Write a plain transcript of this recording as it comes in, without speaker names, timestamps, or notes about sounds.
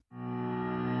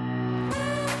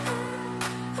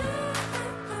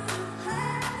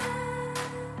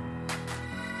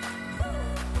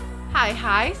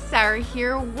Hi, Sarah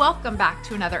here. Welcome back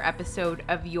to another episode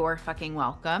of Your Fucking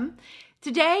Welcome.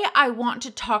 Today, I want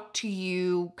to talk to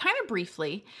you kind of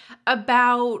briefly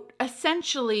about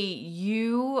essentially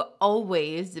you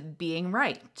always being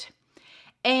right.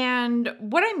 And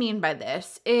what I mean by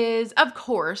this is, of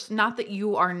course, not that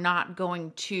you are not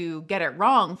going to get it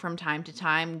wrong from time to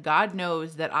time. God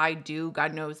knows that I do.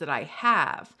 God knows that I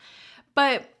have.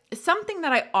 But something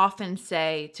that I often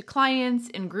say to clients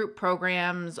in group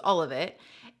programs, all of it,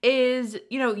 is,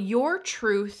 your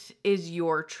truth is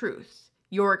your truth.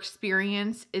 Your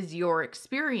experience is your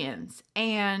experience.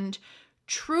 And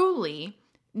truly,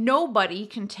 nobody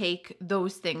can take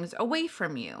those things away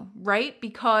from you, right?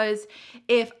 Because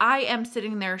if I am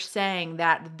sitting there saying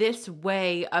that this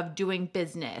way of doing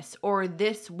business or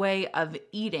this way of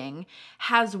eating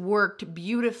has worked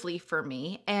beautifully for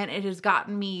me and it has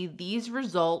gotten me these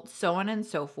results, so on and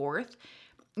so forth,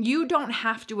 you don't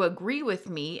have to agree with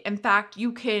me. In fact,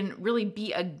 you can really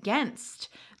be against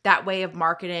that way of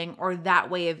marketing or that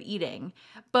way of eating.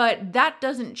 But that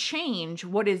doesn't change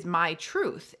what is my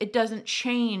truth. It doesn't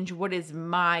change what is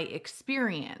my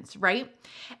experience, right?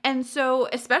 And so,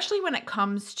 especially when it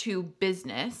comes to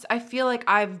business, I feel like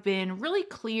I've been really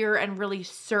clear and really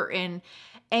certain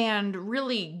and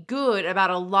really good about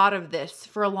a lot of this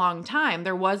for a long time.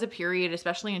 There was a period,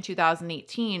 especially in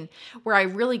 2018, where I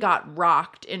really got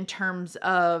rocked in terms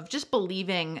of just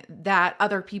believing that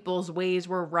other people's ways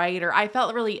were right, or I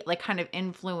felt really kind of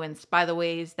influenced by the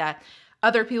ways that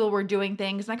other people were doing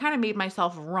things. And I kind of made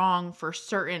myself wrong for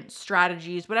certain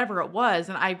strategies, whatever it was.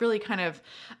 And I really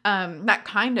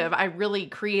I really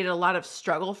created a lot of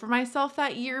struggle for myself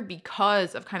that year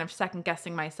because of kind of second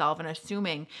guessing myself and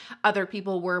assuming other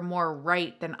people were more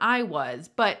right than I was.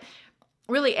 But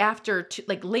really after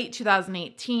late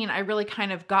 2018, I really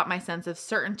kind of got my sense of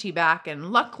certainty back.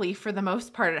 And luckily for the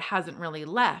most part, it hasn't really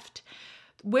left.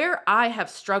 Where I have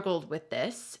struggled with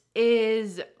this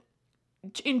is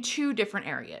in two different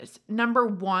areas. Number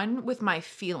one, with my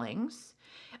feelings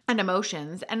and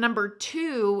emotions. And number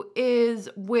two is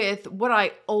with what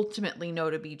I ultimately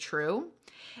know to be true.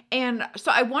 And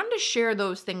so I wanted to share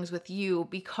those things with you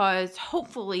because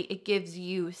hopefully it gives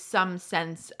you some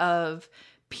sense of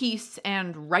peace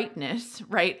and rightness,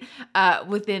 right,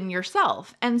 within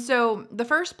yourself. And so the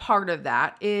first part of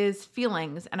that is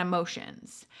feelings and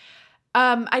emotions.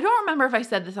 I don't remember if I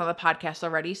said this on the podcast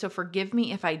already, so forgive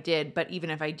me if I did, but even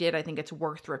if I did, I think it's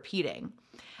worth repeating.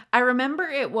 I remember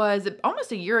it was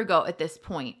almost a year ago at this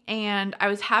point, and I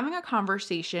was having a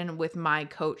conversation with my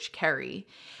coach, Carrie,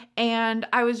 and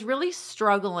I was really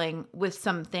struggling with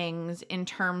some things in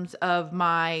terms of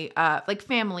my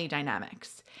family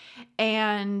dynamics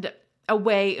and a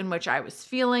way in which I was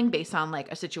feeling based on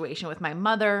a situation with my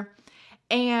mother.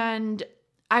 And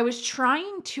I was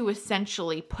trying to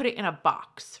essentially put it in a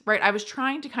box, right? I was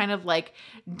trying to kind of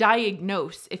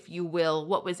diagnose, if you will,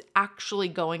 what was actually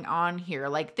going on here.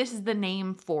 This is the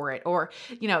name for it, or,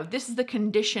 this is the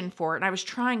condition for it. And I was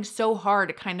trying so hard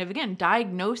to kind of, again,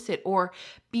 diagnose it or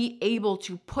be able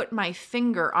to put my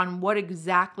finger on what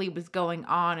exactly was going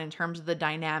on in terms of the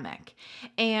dynamic.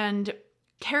 And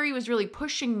Carrie was really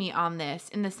pushing me on this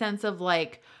in the sense of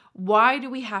why do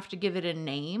we have to give it a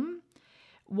name?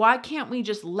 Why can't we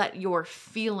just let your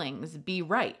feelings be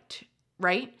right?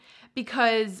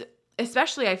 Because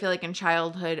especially I feel like in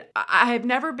childhood, I have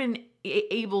never been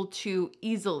able to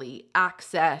easily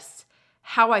access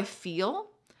how I feel,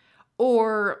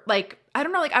 or I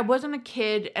don't know, I wasn't a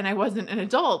kid and I wasn't an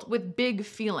adult with big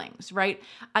feelings, right?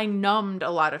 I numbed a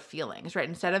lot of feelings, right?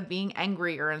 Instead of being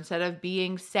angry or instead of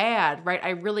being sad, right? I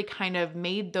really kind of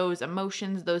made those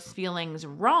emotions, those feelings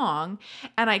wrong.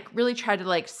 And I really tried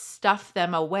to stuff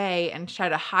them away and try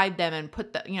to hide them and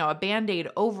put a Band-Aid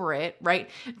over it, right?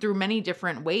 Through many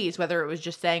different ways, whether it was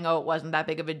just saying, oh, it wasn't that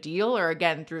big of a deal, or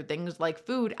again, through things like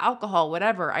food, alcohol,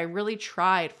 whatever. I really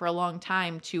tried for a long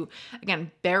time to, again,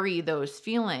 bury those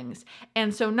feelings.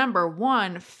 And so number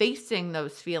one, facing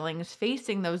those feelings,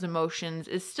 facing those emotions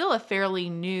is still a fairly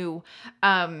new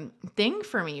thing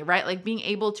for me, right? Being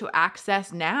able to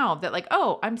access now that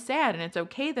oh, I'm sad and it's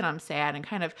okay that I'm sad, and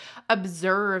kind of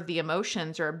observe the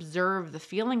emotions or observe the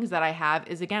feelings that I have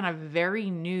is, again, a very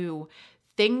new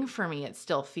thing for me, it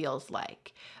still feels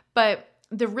like. But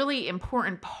the really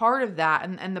important part of that,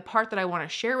 and the part that I want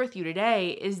to share with you today,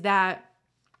 is that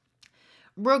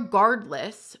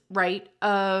regardless, right,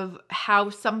 of how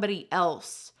somebody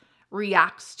else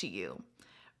reacts to you,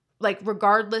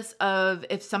 regardless of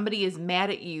if somebody is mad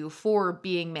at you for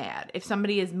being mad, if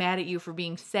somebody is mad at you for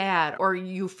being sad, or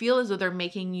you feel as though they're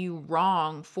making you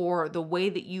wrong for the way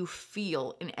that you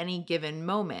feel in any given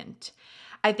moment,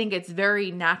 I think it's very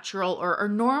natural or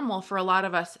normal for a lot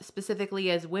of us,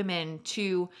 specifically as women,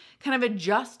 to kind of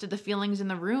adjust to the feelings in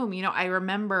the room. I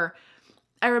remember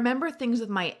things with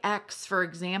my ex, for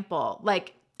example,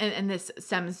 like, and this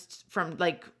stems from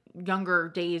like younger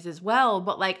days as well,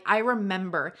 but like I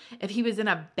remember if he was in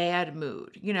a bad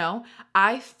mood,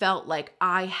 I felt like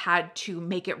I had to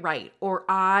make it right or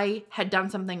I had done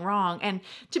something wrong. And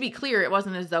to be clear, it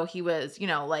wasn't as though he was,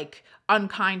 like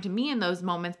unkind to me in those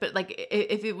moments, but like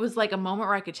if it was like a moment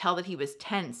where I could tell that he was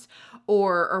tense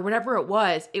or whatever it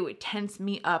was, it would tense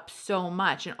me up so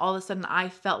much. And all of a sudden I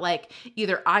felt like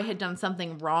either I had done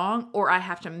something wrong or I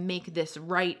have to make this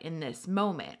right in this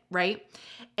moment, right?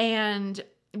 And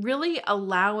really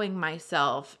allowing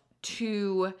myself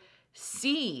to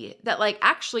see that like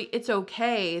actually it's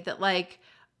okay that like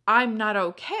I'm not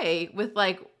okay with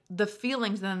like the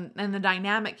feelings and the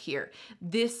dynamic here.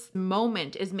 This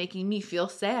moment is making me feel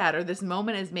sad, or this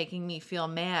moment is making me feel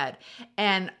mad,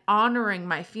 and honoring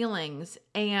my feelings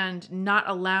and not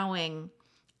allowing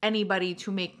anybody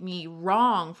to make me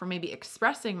wrong for maybe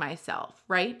expressing myself,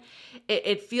 right?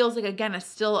 It feels like, again, it's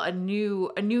still a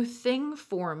new thing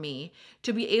for me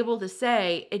to be able to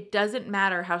say, it doesn't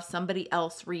matter how somebody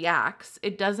else reacts.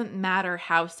 It doesn't matter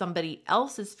how somebody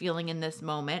else is feeling in this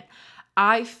moment.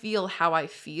 I feel how I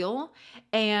feel,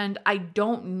 and I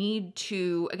don't need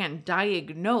to, again,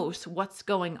 diagnose what's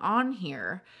going on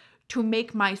here to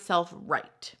make myself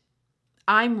right.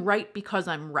 I'm right because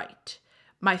I'm right.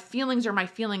 My feelings are my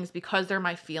feelings because they're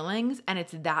my feelings, and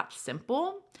it's that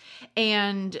simple.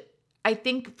 And I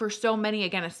think for so many,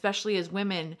 again, especially as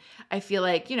women, I feel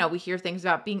like, we hear things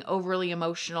about being overly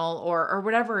emotional or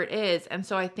whatever it is. And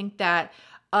so I think that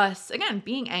us, again,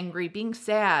 being angry, being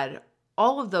sad,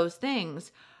 all of those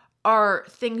things are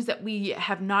things that we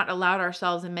have not allowed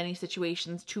ourselves in many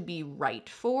situations to be right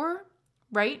for,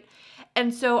 right?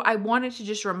 And so I wanted to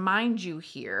just remind you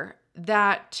here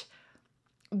that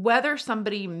whether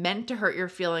somebody meant to hurt your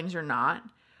feelings or not,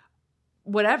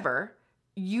 whatever,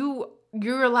 you're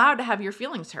allowed to have your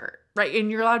feelings hurt, right? And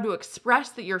you're allowed to express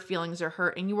that your feelings are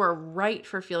hurt, and you are right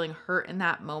for feeling hurt in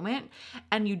that moment.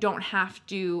 And you don't have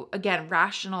to, again,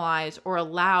 rationalize or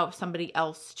allow somebody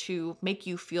else to make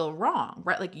you feel wrong,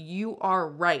 right? Like you are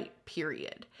right,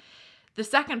 period. The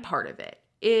second part of it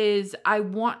is I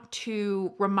want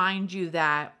to remind you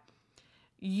that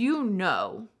you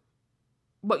know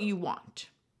what you want,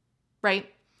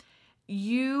 right?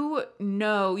 You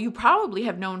probably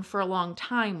have known for a long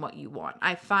time what you want.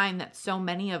 I find that so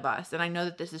many of us, and I know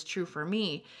that this is true for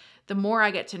me, the more I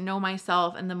get to know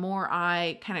myself and the more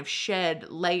I kind of shed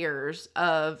layers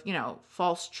of,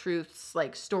 false truths,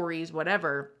 like stories,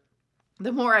 whatever,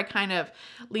 the more I kind of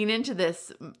lean into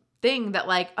this thing that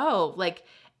like, oh, like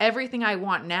everything I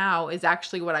want now is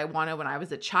actually what I wanted when I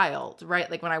was a child, right?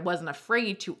 Like when I wasn't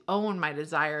afraid to own my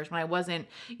desires, when I wasn't,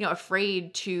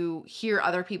 afraid to hear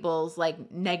other people's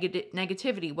like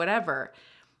negativity, whatever.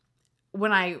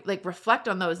 When I like reflect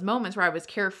on those moments where I was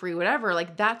carefree, whatever,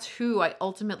 like that's who I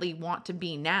ultimately want to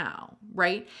be now,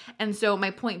 right? And so my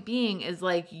point being is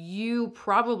like you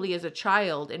probably as a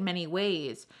child in many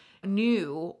ways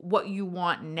knew what you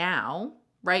want now,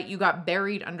 right? You got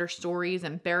buried under stories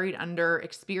and buried under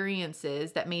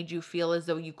experiences that made you feel as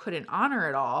though you couldn't honor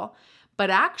it all. But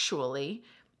actually,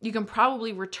 you can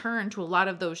probably return to a lot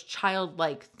of those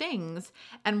childlike things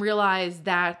and realize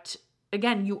that,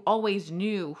 again, you always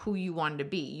knew who you wanted to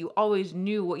be. You always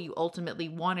knew what you ultimately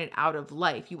wanted out of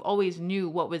life. You always knew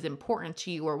what was important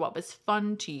to you or what was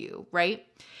fun to you, right?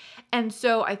 And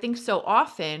so I think so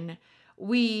often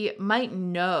we might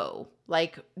know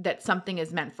like that something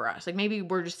is meant for us. Like maybe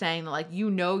we're just saying that like,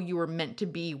 you were meant to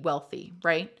be wealthy,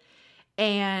 right?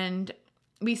 And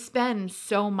we spend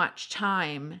so much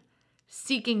time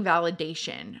seeking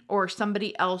validation or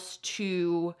somebody else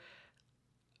to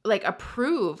like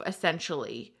approve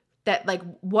essentially that like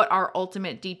what our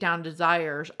ultimate deep down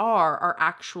desires are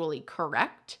actually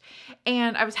correct.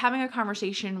 And I was having a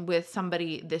conversation with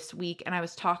somebody this week and I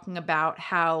was talking about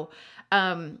how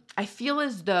I feel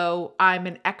as though I'm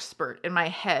an expert in my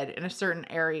head in a certain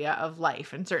area of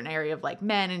life, in a certain area of like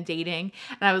men and dating.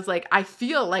 And I was like, I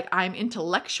feel like I'm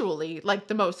intellectually like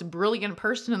the most brilliant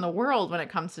person in the world when it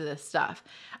comes to this stuff.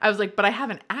 I was like, but I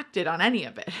haven't acted on any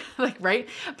of it. Like, right.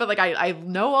 But like, I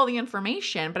know all the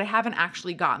information, but I haven't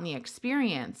actually gotten the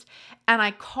experience. And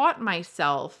I caught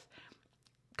myself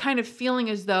kind of feeling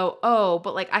as though, oh,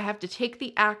 but like I have to take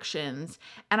the actions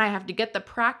and I have to get the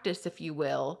practice, if you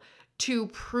will, to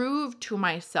prove to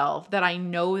myself that I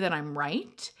know that I'm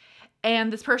right.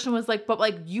 And this person was like, but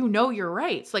like, you're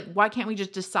right. So like, why can't we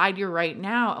just decide you're right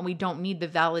now? And we don't need the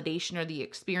validation or the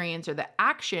experience or the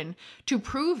action to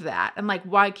prove that. And like,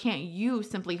 why can't you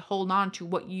simply hold on to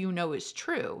what you know is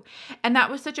true? And that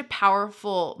was such a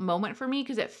powerful moment for me,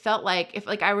 because it felt like if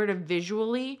like I were to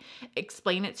visually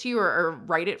explain it to you or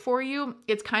write it for you,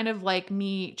 it's kind of like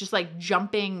me just like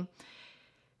jumping.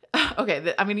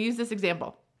 Okay, I'm going to use this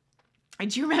example.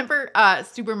 Do you remember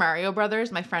Super Mario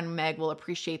Brothers? My friend Meg will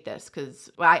appreciate this, because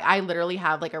I literally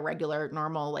have like a regular,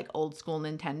 normal, like old school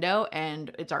Nintendo, and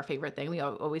it's our favorite thing. We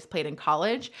always played in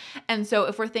college. And so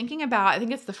if we're thinking about, I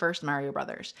think it's the first Mario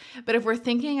Brothers, but if we're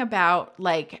thinking about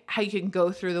like how you can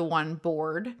go through the one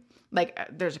board, like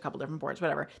there's a couple different boards,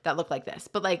 whatever, that look like this,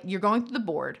 but like you're going through the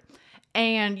board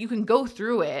and you can go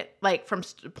through it like from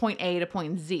point A to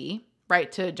point Z,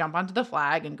 right? To jump onto the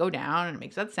flag and go down, and it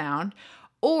makes that sound.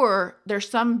 Or there's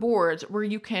some boards where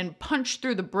you can punch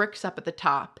through the bricks up at the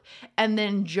top and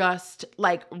then just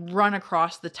like run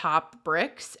across the top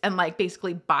bricks and like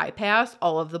basically bypass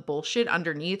all of the bullshit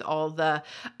underneath, all the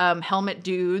helmet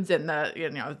dudes and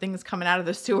the, things coming out of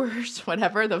the sewers,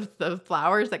 whatever, the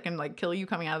flowers that can like kill you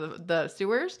coming out of the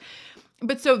sewers.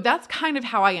 But so that's kind of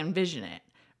how I envision it,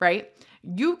 right?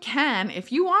 You can,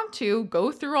 if you want to,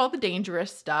 go through all the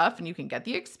dangerous stuff and you can get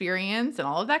the experience and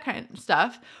all of that kind of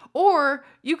stuff, or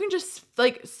you can just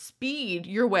like speed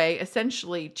your way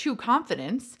essentially to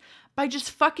confidence by just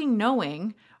fucking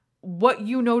knowing what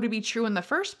you know to be true in the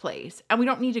first place. And we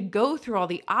don't need to go through all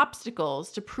the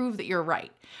obstacles to prove that you're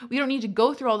right. We don't need to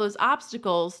go through all those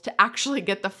obstacles to actually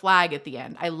get the flag at the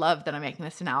end. I love that I'm making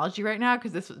this analogy right now,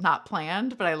 because this was not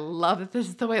planned, but I love that this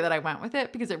is the way that I went with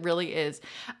it, because it really is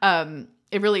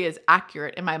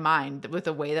accurate in my mind with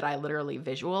the way that I literally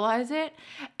visualize it.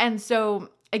 And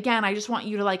so again, I just want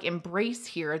you to like embrace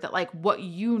here that like what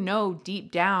you know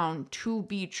deep down to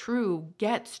be true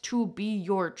gets to be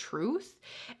your truth.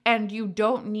 And you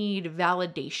don't need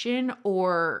validation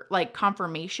or like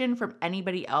confirmation from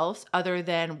anybody else other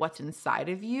than what's inside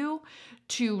of you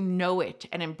to know it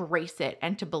and embrace it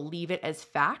and to believe it as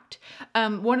fact.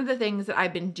 One of the things that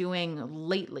I've been doing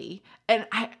lately, and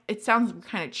it sounds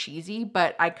kind of cheesy,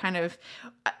 but I kind of,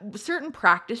 certain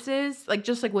practices, like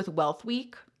just like with Wealth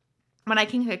Week, when I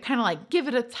can kind of like give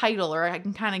it a title, or I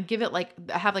can kind of give it like,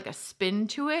 have like a spin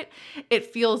to it, it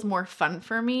feels more fun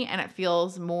for me, and it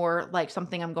feels more like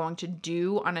something I'm going to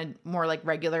do on a more like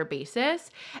regular basis.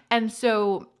 And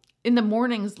so in the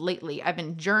mornings lately, I've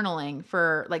been journaling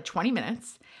for like 20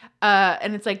 minutes.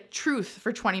 And it's like truth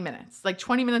for 20 minutes, like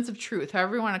 20 minutes of truth,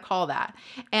 however you want to call that.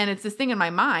 And it's this thing in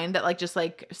my mind that like just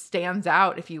like stands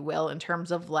out, if you will, in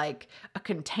terms of like a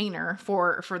container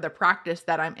for the practice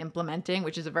that I'm implementing,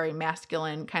 which is a very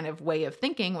masculine kind of way of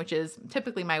thinking, which is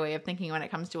typically my way of thinking when it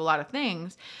comes to a lot of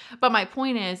things. But my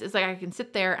point is like I can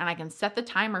sit there and I can set the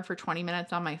timer for 20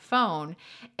 minutes on my phone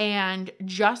and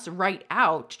just write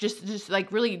out, just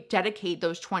like really dedicate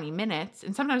those 20 minutes.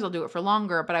 And sometimes I'll do it for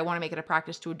longer, but I want to make it a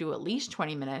practice to do at least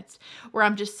 20 minutes where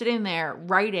I'm just sitting there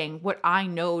writing what I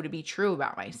know to be true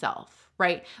about myself,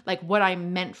 right? Like what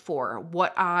I'm meant for,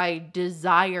 what I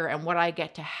desire, and what I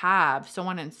get to have, so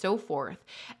on and so forth.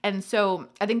 And so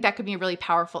I think that could be a really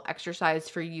powerful exercise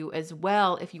for you as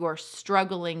well if you are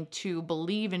struggling to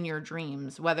believe in your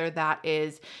dreams, whether that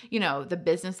is, the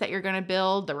business that you're going to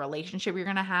build, the relationship you're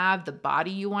going to have, the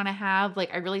body you want to have.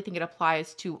 Like I really think it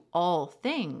applies to all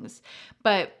things.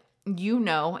 But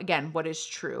again, what is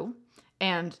true.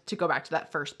 And to go back to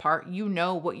that first part,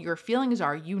 what your feelings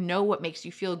are. What makes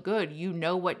you feel good.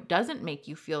 What doesn't make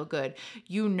you feel good.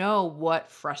 What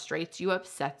frustrates you,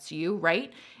 upsets you,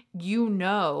 right?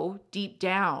 Deep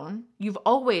down, you've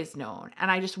always known. And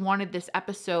I just wanted this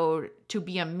episode to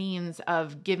be a means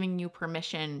of giving you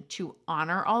permission to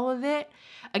honor all of it.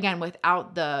 Again,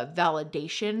 without the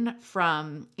validation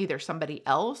from either somebody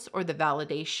else or the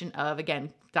validation of,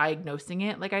 again, diagnosing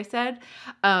it, like I said.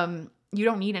 You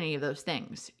don't need any of those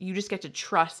things. You just get to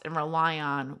trust and rely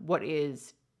on what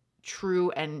is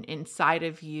true and inside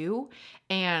of you.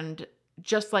 And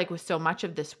just like with so much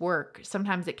of this work,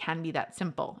 sometimes it can be that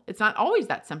simple. It's not always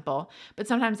that simple, but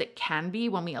sometimes it can be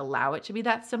when we allow it to be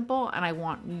that simple. And I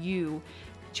want you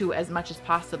to, as much as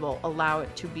possible, allow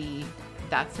it to be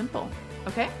that simple.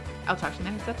 Okay? I'll talk to you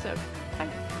in the next episode.